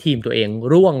อยให้ทีมตัวเอง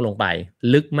ร่วงลงไป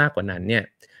ลึกมากกว่านั้นเนี่ย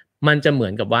มันจะเหมื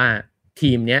อนกับว่า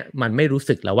ทีมเนี้ยมันไม่รู้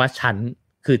สึกแล้วว่าฉัน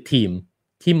คือทีม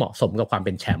ที่เหมาะสมกับความเ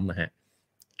ป็นแชมป์ฮะ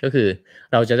ก็คือ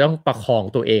เราจะต้องประคอง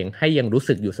ตัวเองให้ยังรู้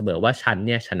สึกอยู่เสมอว่าฉันเ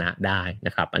นี่ยชนะได้น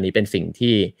ะครับอันนี้เป็นสิ่ง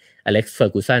ที่อเล็กซ์เฟอ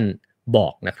ร์กูสันบอ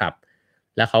กนะครับ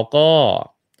แล้วเขาก็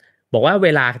บอกว่าเว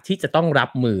ลาที่จะต้องรับ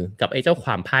มือกับไอ้เจ้าคว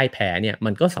ามพ่ายแพ้เนี่ยมั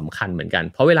นก็สำคัญเหมือนกัน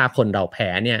เพราะเวลาคนเราแพ้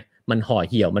เนี่ยมันห่อ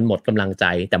เหี่ยวมันหมดกำลังใจ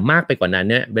แต่มากไปกว่านั้น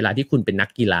เนี่ยเวลาที่คุณเป็นนัก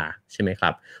กีฬาใช่ไหมครั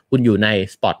บคุณอยู่ใน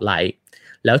สปอตไลท์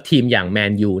แล้วทีมอย่างแม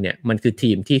นยูเนี่ยมันคือ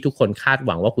ทีมที่ทุกคนคาดห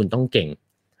วังว่าคุณต้องเก่ง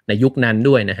ในยุคนั้น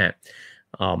ด้วยนะฮะ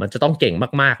มันจะต้องเก่ง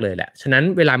มากๆเลยแหละฉะนั้น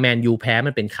เวลาแมนยูแพ้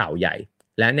มันเป็นข่าวใหญ่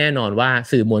และแน่นอนว่า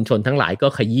สื่อมวลชนทั้งหลายก็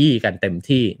ขยี้กันเต็ม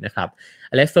ที่นะครับ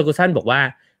อเล็กซ์เฟอร์กูสันบอกว่า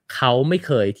เขาไม่เ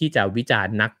คยที่จะวิจาร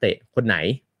ณ์นักเตะคนไหน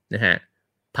นะฮะ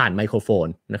ผ่านไมโครโฟน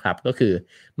นะครับก็คือ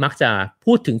มักจะ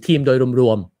พูดถึงทีมโดยร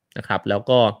วมๆนะครับแล้ว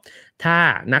ก็ถ้า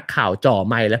นักข่าวจ่อ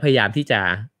ไมค์และพยายามที่จะ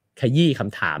ขยี้ค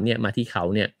ำถามเนี่ยมาที่เขา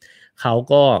เนี่ยเขา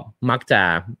ก็มักจะ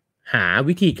หา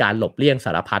วิธีการหลบเลี่ยงส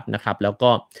ารพัดนะครับแล้วก็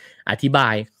อธิบา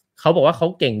ยเขาบอกว่าเขา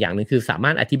เก่งอย่างนึงคือสามา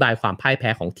รถอธิบายความพ่ายแพ้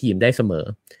ของทีมได้เสมอ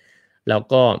แล้ว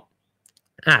ก็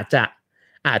อาจ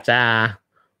จะ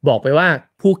บอกไปว่า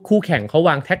คู่แข่งเขาว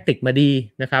างแท็กติกมาดี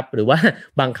นะครับหรือว่า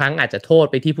บางครั้งอาจจะโทษ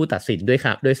ไปที่ผู้ตัดสินด้วยค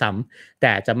รับด้วยซ้ำแ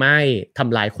ต่จะไม่ท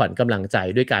ำลายขวัญกำลังใจ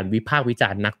ด้วยการวิพากษ์วิจา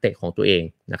รณ์นักเตะของตัวเอง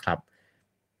นะครับ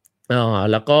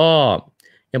แล้วก็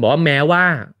ยังบอกว่าแม้ว่า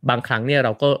บางครั้งเนี่ยเร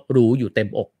าก็รู้อยู่เต็ม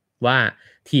อกว่า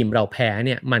ทีมเราแพ้เ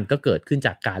นี่ยมันก็เกิดขึ้นจ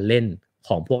ากการเล่นข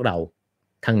องพวกเรา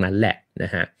ทั้งนั้นแหละน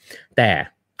ะฮะแต่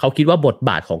เขาคิดว่าบท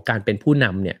บาทของการเป็นผู้น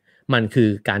ำเนี่ยมันคือ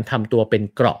การทำตัวเป็น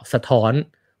เกราะสะท้อน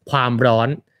ความร้อน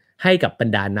ให้กับบรร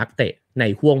ดานักเตะใน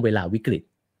ห่วงเวลาวิกฤต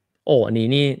อันนี้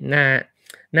นี่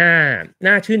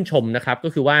น่าชื่นชมนะครับก็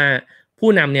คือว่าผู้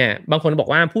นำเนี่ยบางคนบอก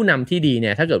ว่าผู้นำที่ดีเ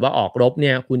นี่ยถ้าเกิดว่าออกรบเ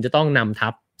นี่ยคุณจะต้องนำทั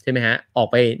พใช่ไหมฮะออก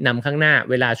ไปนำข้างหน้า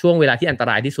ช่วงเวลาที่อันต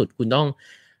รายที่สุดคุณต้อง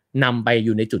นำไปอ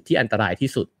ยู่ในจุดที่อันตรายที่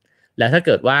สุดและถ้าเ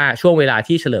กิดว่าช่วงเวลา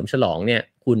ที่เฉลิมฉลองเนี่ย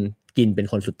คุณกินเป็น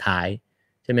คนสุดท้าย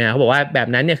ใช่ไหมเขาบอกว่าแบบ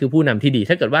นั้นเนี่ยคือผู้นำที่ดี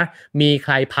ถ้าเกิดว่ามีใค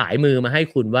รผายมือมาให้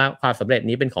คุณว่าความสำเร็จ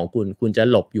นี้เป็นของคุณจะ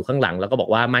หลบอยู่ข้างหลังแล้วก็บอก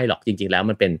ว่าไม่หรอกจริงๆแล้ว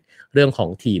มันเป็นเรื่องของ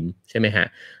ทีมใช่ไหมฮะ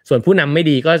ส่วนผู้นำไม่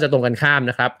ดีก็จะตรงกันข้าม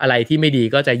นะครับอะไรที่ไม่ดี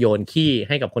ก็จะโยนขี้ใ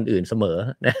ห้กับคนอื่นเสมอ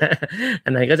นะอั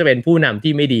นนั้นก็จะเป็นผู้นำ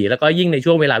ที่ไม่ดีแล้วก็ยิ่งใน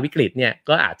ช่วงเวลาวิกฤตเนี่ย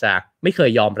ก็อาจจะไม่เคย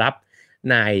ยอมรับ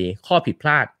ในข้อผิดพล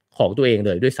าดของตัวเองเล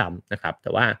ยด้วยซ้ำนะครับแต่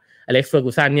ว่าอเล็กซ์เฟอร์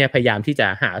กูสันเนี่ยพยายามที่จะ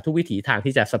หาทุกวิถีทาง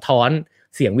ที่จะสะท้อน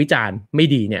เสียงวิจารณ์ไม่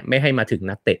ดีเนี่ยไม่ให้มาถึง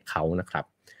นักเตะเขานะครับ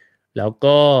แล้ว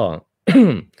ก็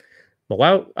บอกว่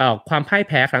าความพ่ายแ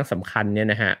พ้ครั้งสำคัญเนี่ย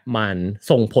นะฮะมัน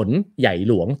ส่งผลใหญ่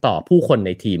หลวงต่อผู้คนใ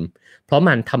นทีมเพราะ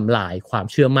มันทำลายความ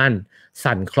เชื่อมั่น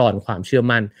สั่นคลอนความเชื่อ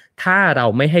มั่นถ้าเรา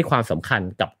ไม่ให้ความสำคัญ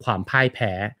กับความพ่ายแ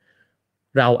พ้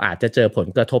เราอาจจะเจอผล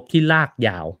กระทบที่ลากย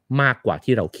าวมากกว่า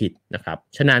ที่เราคิดนะครับ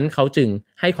ฉะนั้นเขาจึง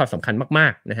ให้ความสำคัญมา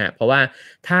กๆนะฮะเพราะว่า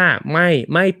ถ้า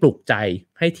ไม่ปลุกใจ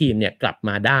ให้ทีมเนี่ยกลับม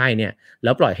าได้เนี่ยแล้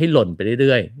วปล่อยให้หล่นไปเ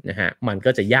รื่อยๆนะฮะมันก็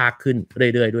จะยากขึ้น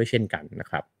เรื่อยๆด้วยเช่นกันนะ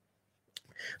ครับ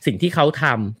สิ่งที่เขาท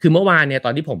ำคือเมื่อวานเนี่ยต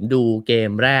อนที่ผมดูเก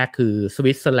มแรกคือส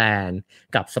วิตเซอร์แลนด์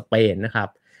กับสเปนนะครับ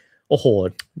โอ้โห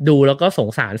ดูแล้วก็สง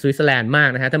สารสวิตเซอร์แลนด์มาก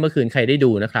นะฮะถ้าเมื่อคืนใครได้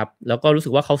ดูนะครับแล้วก็รู้สึ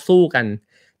กว่าเขาสู้กัน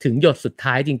ถึงหยดสุด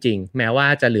ท้ายจริงๆแม้ว่า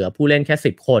จะเหลือผู้เล่นแค่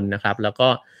10คนนะครับแล้วก็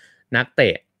นักเต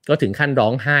ะก็ถึงขั้นร้อ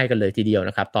งไห้กันเลยทีเดียว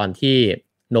นะครับตอน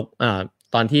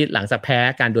ที่หลังจากแพ้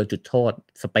การดวลจุดโทษ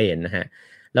สเปนนะฮะ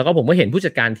แล้วก็ผมก็เห็นผู้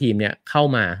จัดการทีมเนี่ยเข้า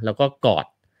มาแล้วก็กอด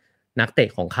นักเตะ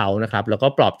ของเขานะครับแล้วก็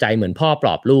ปลอบใจเหมือนพ่อปล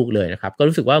อบลูกเลยนะครับก็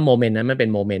รู้สึกว่าโมเมนต์นั้นมันเป็น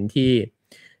โมเมนต์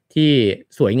ที่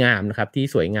สวยงามนะครับที่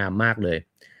สวยงามมากเลย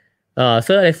เซ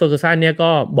อร์อเล็กซ์ เฟอร์กูสันเนี่ย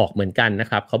ก็บอกเหมือนกันนะ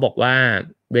ครับเขาบอกว่า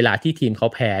เวลาที่ทีมเขา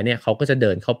แพ้เนี่ยเขาก็จะเ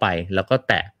ดินเข้าไปแล้วก็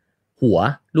แตะ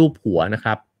รูปหัวนะค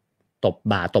รับตบ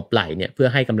บ่าตบไหล่เนี่ยเพื่อ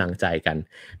ให้กำลังใจกัน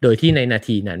โดยที่ในนา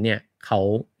ทีนั้นเนี่ยเขา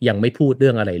ยังไม่พูดเรื่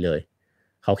องอะไรเลย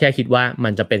เขาแค่คิดว่ามั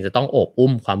นจะต้องโอบอุ้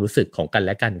มความรู้สึกของกันแ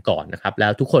ละกันก่อนนะครับแล้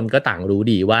วทุกคนก็ต่างรู้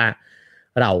ดีว่า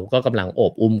เราก็กำลังโอ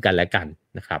บอุ้มกันและกัน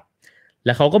นะครับแ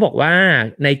ล้วเขาก็บอกว่า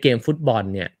ในเกมฟุตบอล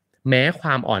เนี่ยแม้คว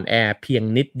ามอ่อนแอเพียง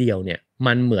นิดเดียวเนี่ย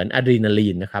มันเหมือนอะดรีนาลี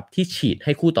นนะครับที่ฉีดใ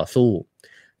ห้คู่ต่อสู้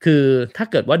คือถ้า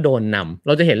เกิดว่าโดนนำเ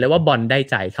ราจะเห็นเลยว่าบอลได้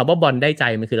ใจคำว่าบอลได้ใจ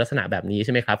มันคือลักษณะแบบนี้ใ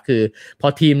ช่ไหมครับคือพอ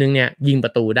ทีมนึงเนี่ยยิงปร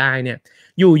ะตูได้เนี่ย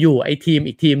อยู่ไอ้ทีม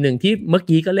อีกทีมนึงที่เมื่อ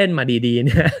กี้ก็เล่นมาดีๆเ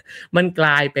นี่ยมันกล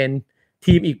ายเป็น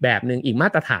ทีมอีกแบบนึงอีกมา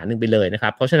ตรฐานนึงไปเลยนะครั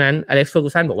บเพราะฉะนั้นอเล็กซ์ เฟอร์กู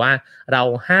สันบอกว่าเรา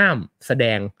ห้ามแสด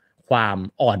งความ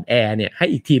อ่อนแอเนี่ยให้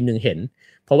อีกทีมนึงเห็น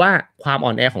เพราะว่าความอ่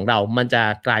อนแอของเรามันจะ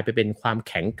กลายไปเป็นความแ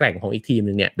ข็งแกร่งของอีกทีม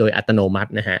นึงเนี่ยโดยอัตโนมั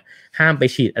ตินะฮะห้ามไป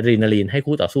ฉีดอะดรีนาลีนให้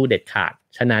คู่ต่อสู้เด็ดขาด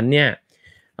ฉะนั้นเนี่ย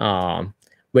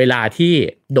เวลาที่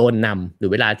โดนนำหรื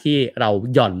อเวลาที่เรา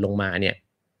หย่อนลงมาเนี่ย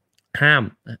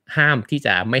ห้ามที่จ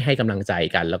ะไม่ให้กำลังใจ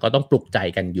กันแล้วก็ต้องปลุกใจ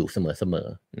กันอยู่เสมอ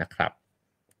ๆนะครับ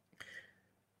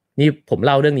นี่ผมเ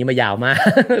ล่าเรื่องนี้มายาวมาก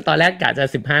ตอนแรกกะจะ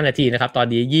15นาทีนะครับตอน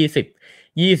นี้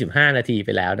25นาทีไป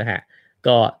แล้วนะฮะ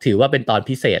ก็ถือว่าเป็นตอน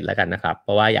พิเศษแล้วกันนะครับเพ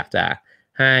ราะว่าอยากจะ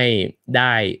ให้ไ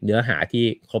ด้เนื้อหาที่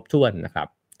ครบถ้วนนะครับ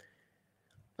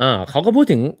เขาก็พูด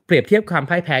ถึงเปรียบเทียบความ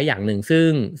พ่ายแพ้อย่างหนึ่ง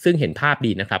ซึ่งเห็นภาพ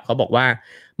ดีนะครับเขาบอกว่า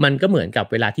มันก็เหมือนกับ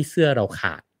เวลาที่เสื้อเราข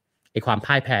าดไอ้ความ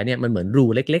พ่ายแพ้เนี่ยมันเหมือนรู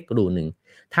เล็กๆรูหนึ่ง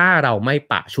ถ้าเราไม่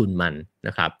ปะชุนมันน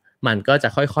ะครับมันก็จะ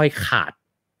ค่อยๆขาด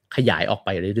ขยายออกไป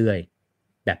เรื่อย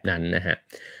ๆแบบนั้นนะฮะ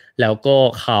แล้วก็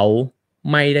เขา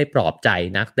ไม่ได้ปลอบใจ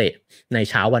นักเตะใน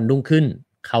เช้าวันรุ่งขึ้น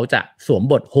เขาจะสวม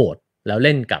บทโหดแล้วเ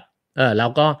ล่นกับแล้ว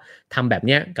ก็ทำแบบเ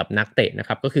นี้ยกับนักเตะนะค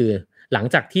รับก็คือหลัง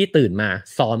จากที่ตื่นมา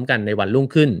ซ้อมกันในวันรุ่ง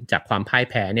ขึ้นจากความพ่าย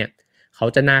แพ้เนี่ยเขา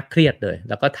จะน่าเครียดเลย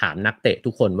แล้วก็ถามนักเตะทุ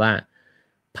กคนว่า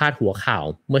พาดหัวข่าว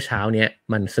เมื่อเช้าเนี้ย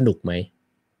มันสนุกไหม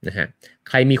นะฮะ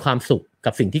ใครมีความสุข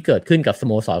กับสิ่งที่เกิดขึ้นกับสโ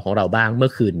มสรของเราบ้างเมื่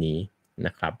อคืนนี้น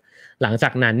ะครับหลังจา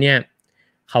กนั้นเนี่ย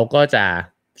เขาก็จะ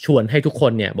ชวนให้ทุกค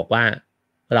นเนี่ยบอกว่า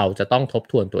เราจะต้องทบ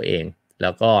ทวนตัวเองแล้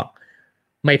วก็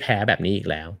ไม่แพ้แบบนี้อีก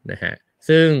แล้วนะฮะ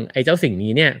ซึ่งไอ้เจ้าสิ่ง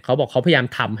นี้เนี่ยเขาบอกเขาพยายาม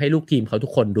ทำให้ลูกทีมเขาทุ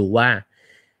กคนรู้ว่า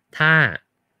ถ้า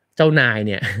เจ้านายเ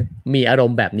นี่ยมีอาร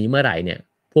มณ์แบบนี้เมื่อไหร่เนี่ย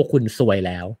พวกคุณซวยแ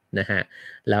ล้วนะฮะ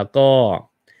แล้วก็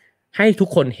ให้ทุก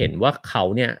คนเห็นว่าเขา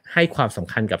เนี่ยให้ความส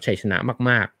ำคัญกับชัยชนะ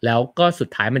มากๆแล้วก็สุด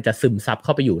ท้ายมันจะซึมซับเข้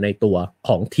าไปอยู่ในตัวข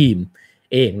องทีม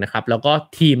เองนะครับแล้วก็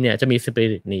ทีมเนี่ยจะมีสปิ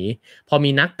ริตนี้พอมี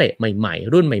นักเตะใหม่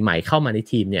ๆรุ่นใหม่ๆเข้ามาใน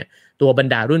ทีมเนี่ยตัวบรร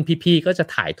ดารุ่นพี่ๆก็จะ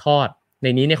ถ่ายทอดใน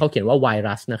นี้เนี่ยเขาเขียนว่าไว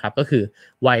รัสนะครับก็คือ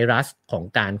ไวรัสของ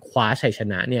การคว้าชัยช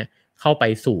นะเนี่ยเข้าไป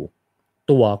สู่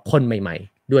ตัวคนใหม่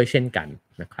ๆด้วยเช่นกัน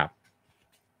นะครับ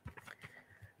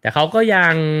แต่เขาก็ยั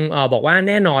งบอกว่าแ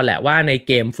น่นอนแหละว่าในเ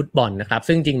กมฟุตบอลนะครับ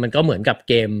ซึ่งจริงมันก็เหมือนกับ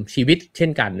เกมชีวิตเช่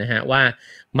นกันนะฮะว่า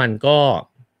มันก็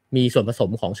มีส่วนผส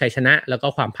มของชัยชนะแล้วก็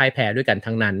ความพ่ายแพ้ด้วยกัน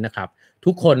ทั้งนั้นนะครับ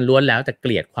ทุกคนล้วนแล้วแต่เก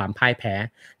ลียดความพ่ายแพ้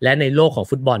และในโลกของ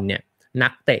ฟุตบอลเนี่ยนั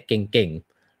กเตะเก่ง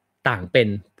ๆต่างเป็น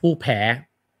ผู้แพ้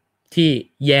ที่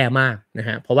แย่มากนะฮ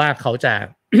ะเพราะว่าเขาจะ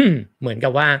เหมือนกั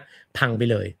บว่าพังไป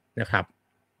เลยนะครับ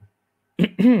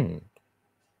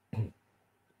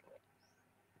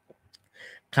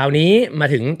คราวนี้มา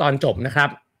ถึงตอนจบนะครับ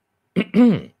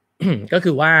ก็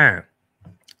คือว่า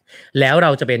แล้วเร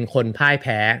าจะเป็นคนพ่ายแ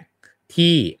พ้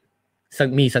ที่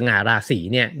มีสง่าราศี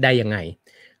เนี่ยได้ยังไง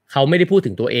เขาไม่ได้พูด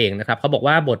ถึงตัวเองนะครับเขาบอก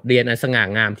ว่าบทเรียนอันสง่า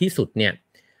งามที่สุดเนี่ย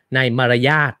ในมารย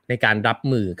าทในการรับ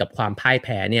มือกับความพ่ายแ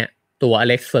พ้เนี่ยตัวอ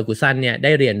เล็กซ์เฟอร์กูสันเนี่ยไ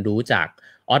ด้เรียนรู้จาก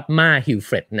ออตมาฮิลเฟ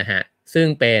รดนะฮะซึ่ง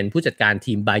เป็นผู้จัดการ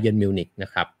ทีมบาเยิร์นมิวนิกนะ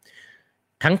ครับ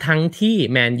ทั้งที่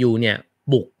แมนยูเนี่ย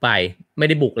บุกไปไม่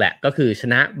ได้บุกแหละก็คือช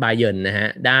นะบาเยิร์นนะฮะ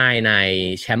ได้ใน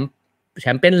แช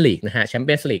มเปี้ยนลีกนะฮะแชมเ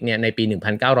ปี้ยนส์ลีกเนี่ยในปี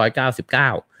1999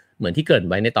เหมือนที่เกริ่น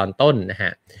ไว้ในตอนต้นนะฮ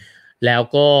ะแล้ว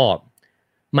ก็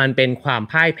มันเป็นความ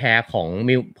พ่ายแพ้ข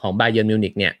องบาเยิร์นมิวนิ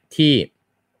กเนี่ยที่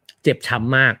เจ็บช้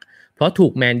ำมากเพราะถู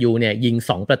กแมนยูเนี่ยยิง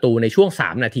2ประตูในช่วง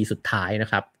3นาทีสุดท้ายนะ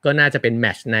ครับก็น่าจะเป็นแม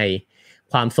ตช์ใน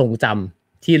ความทรงจ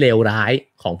ำที่เลวร้าย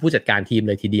ของผู้จัดการทีม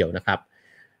เลยทีเดียวนะครับ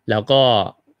แล้วก็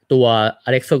ตัวอ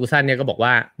เล็กซ์เฟอร์กูสันเนี่ยก็บอก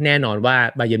ว่าแน่นอนว่า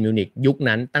บาเยิร์นมิวนิกยุค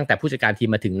นั้นตั้งแต่ผู้จัดการทีม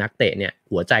มาถึงนักเตะเนี่ย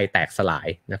หัวใจแตกสลาย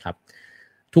นะครับ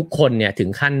ทุกคนเนี่ยถึง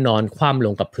ขั้นนอนคว่ำล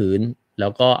งกับพื้นแล้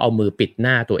วก็เอามือปิดห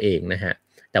น้าตัวเองนะฮะ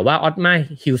แต่ว่าออตมา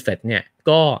ฮิลเฟตเนี่ย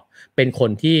ก็เป็นค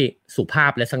นที่สุภา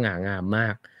พและสง่างามมา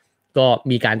กก็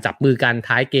มีการจับมือกัน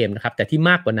ท้ายเกมนะครับแต่ที่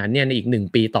มากกว่านั้นเนี่ยในอีก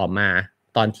1ปีต่อมา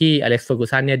ตอนที่อเล็กซ์เฟอร์กู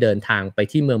สันเนี่ยเดินทางไป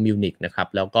ที่เมืองมิวนิกนะครับ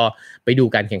แล้วก็ไปดู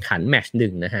การแข่งขันแมตช์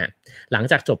1นะฮะหลัง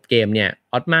จากจบเกมเนี่ย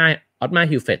ออตมา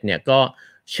ฮิลเฟตเนี่ยก็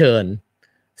เชิญ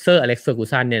เซอร์อเล็กซ์เฟอร์กู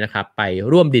สันเนี่ยนะครับไป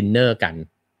ร่วมดินเนอร์กัน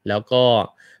แล้วก็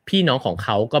พี่น้องของเข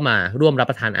าก็มาร่วมรับ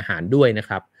ประทานอาหารด้วยนะค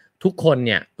รับทุกคนเ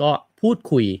นี่ยก็พูด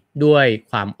คุยด้วย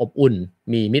ความอบอุ่น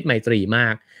มีมิตรไมตรีมา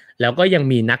กแล้วก็ยัง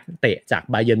มีนักเตะจาก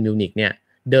บาเยิร์นมิวนิกเนี่ย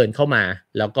เดินเข้ามา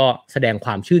แล้วก็แสดงค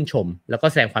วามชื่นชมแล้วก็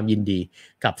แสดงความยินดี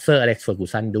กับเซอร์อเล็กซ์เฟอร์กู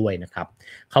สันด้วยนะครับ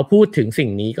เขาพูดถึงสิ่ง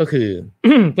นี้ก็คือ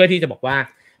เพื่อที่จะบอกว่า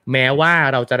แม้ว่า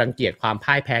เราจะรังเกียจความ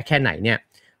พ่ายแพ้แค่ไหนเนี่ย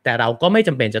แต่เราก็ไม่จ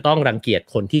ำเป็นจะต้องรังเกียจ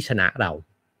คนที่ชนะเรา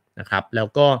นะครับแล้ว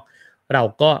ก็เรา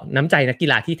ก็น้ำใจนักกี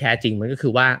ฬาที่แท้จริงมันก็คื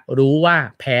อว่ารู้ว่า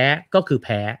แพ้ก็คือแ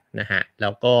พ้นะฮะแล้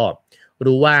วก็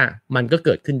รู้ว่ามันก็เ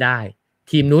กิดขึ้นได้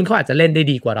ทีมนู้นเขาอาจจะเล่นได้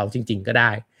ดีกว่าเราจริงๆก็ไ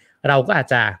ด้เราก็อาจ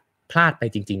จะพลาดไป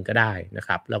จริงๆก็ได้นะค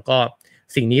รับแล้วก็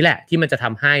สิ่งนี้แหละที่มันจะท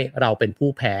ำให้เราเป็นผู้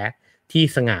แพ้ที่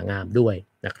สง่างามด้วย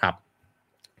นะครับ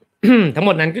ทั้งหม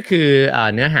ดนั้นก็คือ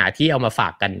เนื้อหาที่เอามาฝา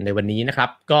กกันในวันนี้นะครับ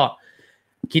ก็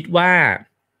คิดว่า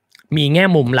มีแง่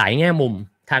มุมหลายแง่มุม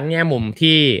ทั้งแง่มุม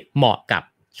ที่เหมาะกับ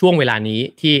ช่วงเวลานี้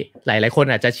ที่หลายๆคน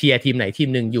อาจจะเชียร์ทีมไหนทีม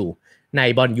หนึ่งอยู่ ใน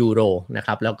บอลยูโรนะค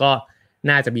รับแล้วก็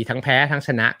น่าจะมีทั้งแพ้ทั้งช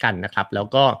นะกันนะครับแล้ว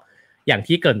ก็อย่าง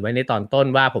ที่เกริ่นไว้ในตอนต้น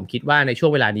ว่าผมคิดว่าในช่ว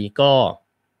งเวลานี้ก็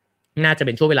น่าจะเ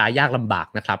ป็นช่วงเวลายากลำบาก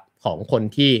นะครับของคน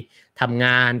ที่ทำง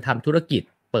านทำธุรกิจ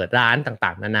เปิดร้านต่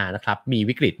างๆนานานะครับมี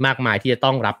วิกฤตมากมายที่จะ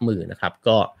ต้องรับมือนะครับ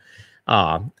ก็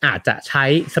อาจจะใช้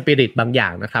สปิริตบางอย่า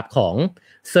งนะครับของ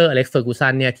เซอร์อเล็กซ์เฟอร์กูสั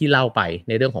นเนี่ยที่เล่าไปใ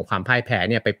นเรื่องของความพ่ายแพ้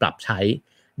เนี่ยไปปรับใช้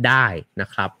ได้นะ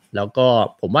ครับแล้วก็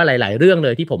ผมว่าหลายๆเรื่องเล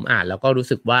ยที่ผมอ่านแล้วก็รู้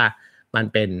สึกว่ามัน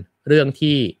เป็นเรื่อง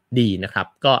ที่ดีนะครับ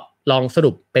ก็ลองส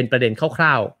รุปเป็นประเด็นคร่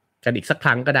าวๆกันอีกสักค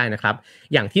รั้งก็ได้นะครับ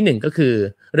อย่างที่หนึ่งก็คือ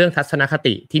เรื่องทัศนค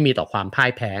ติที่มีต่อความพ่า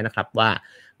ยแพ้นะครับว่า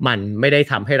มันไม่ได้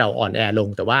ทำให้เราอ่อนแอลง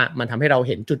แต่ว่ามันทำให้เราเ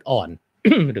ห็นจุดอ่อน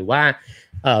หรือว่า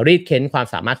รีดเค้นความ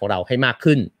สามารถของเราให้มาก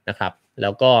ขึ้นนะครับแล้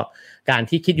วก็การ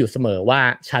ที่คิดอยู่เสมอว่า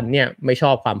ฉันเนี่ยไม่ช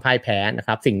อบความพ่ายแพ้นะค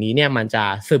รับสิ่งนี้เนี่ยมันจะ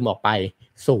ซึมออกไป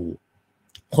สู่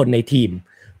คนในทีม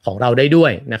ของเราได้ด้ว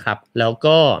ยนะครับแล้ว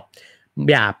ก็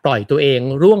อย่าปล่อยตัวเอง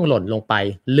ร่วงหล่นลงไป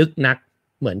ลึกนัก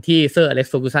เหมือนที่เซอร์อเล็กซ์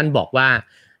เฟอร์กูสันบอกว่า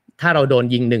ถ้าเราโดน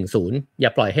ยิง 1-0 อย่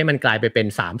าปล่อยให้มันกลายไปเป็น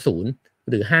 3-0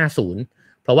 หรือ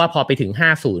 5-0 เพราะว่าพอไปถึง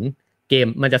 5-0 เกม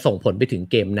มันจะส่งผลไปถึง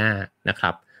เกมหน้านะค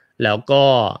รับแล้วก็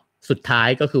สุดท้าย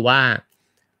ก็คือว่า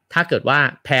ถ้าเกิดว่า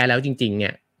แพ้แล้วจริงๆเนี่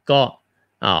ยก็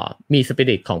มีสปิ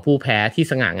ริตของผู้แพ้ที่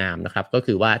สง่างามนะครับก็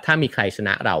คือว่าถ้ามีใครชน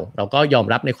ะเราก็ยอม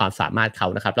รับในความสามารถเขา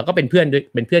นะครับแล้วก็เป็นเพื่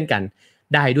อนกัน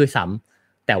ได้ด้วยซ้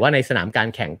ำแต่ว่าในสนามการ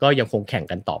แข่งก็ยังคงแข่ง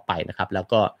กันต่อไปนะครับแล้ว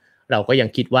ก็เราก็ยัง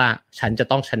คิดว่าฉันจะ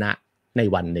ต้องชนะใน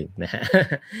วันหนึ่งนะฮะ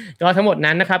ก็ทั้งหมด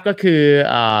นั้นนะครับก็คือ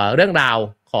เรื่องราว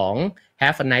ของ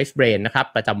Have a nice brain นะครับ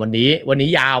ประจำวันนี้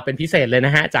ยาวเป็นพิเศษเลยน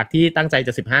ะฮะจากที่ตั้งใจจ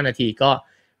ะ15นาทีก็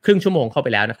ครึ่งชั่วโมงเข้าไป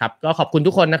แล้วนะครับก็ขอบคุณ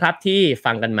ทุกคนนะครับที่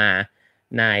ฟังกันมา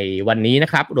ในวันนี้นะ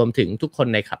ครับรวมถึงทุกคน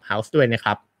ใน Clubhouse ด้วยนะค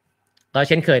รับก็เ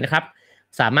ช่นเคยนะครับ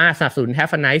สามารถสนับสนุน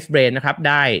Have a nice brain นะครับ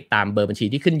ได้ตามเบอร์บัญชี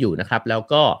ที่ขึ้นอยู่นะครับแล้ว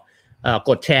ก็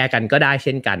กดแชร์กันก็ได้เ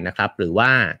ช่นกันนะครับหรือว่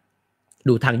า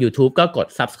ดูทาง YouTube ก็กด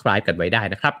Subscribe กันไว้ได้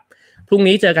นะครับพรุ่ง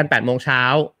นี้เจอกัน 8:00 น.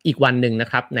อีกวันหนึ่งนะ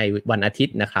ครับในวันอาทิต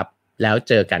ย์นะครับแล้ว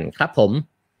เจอกันครับผม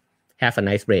Have a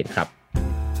nice brain ครับ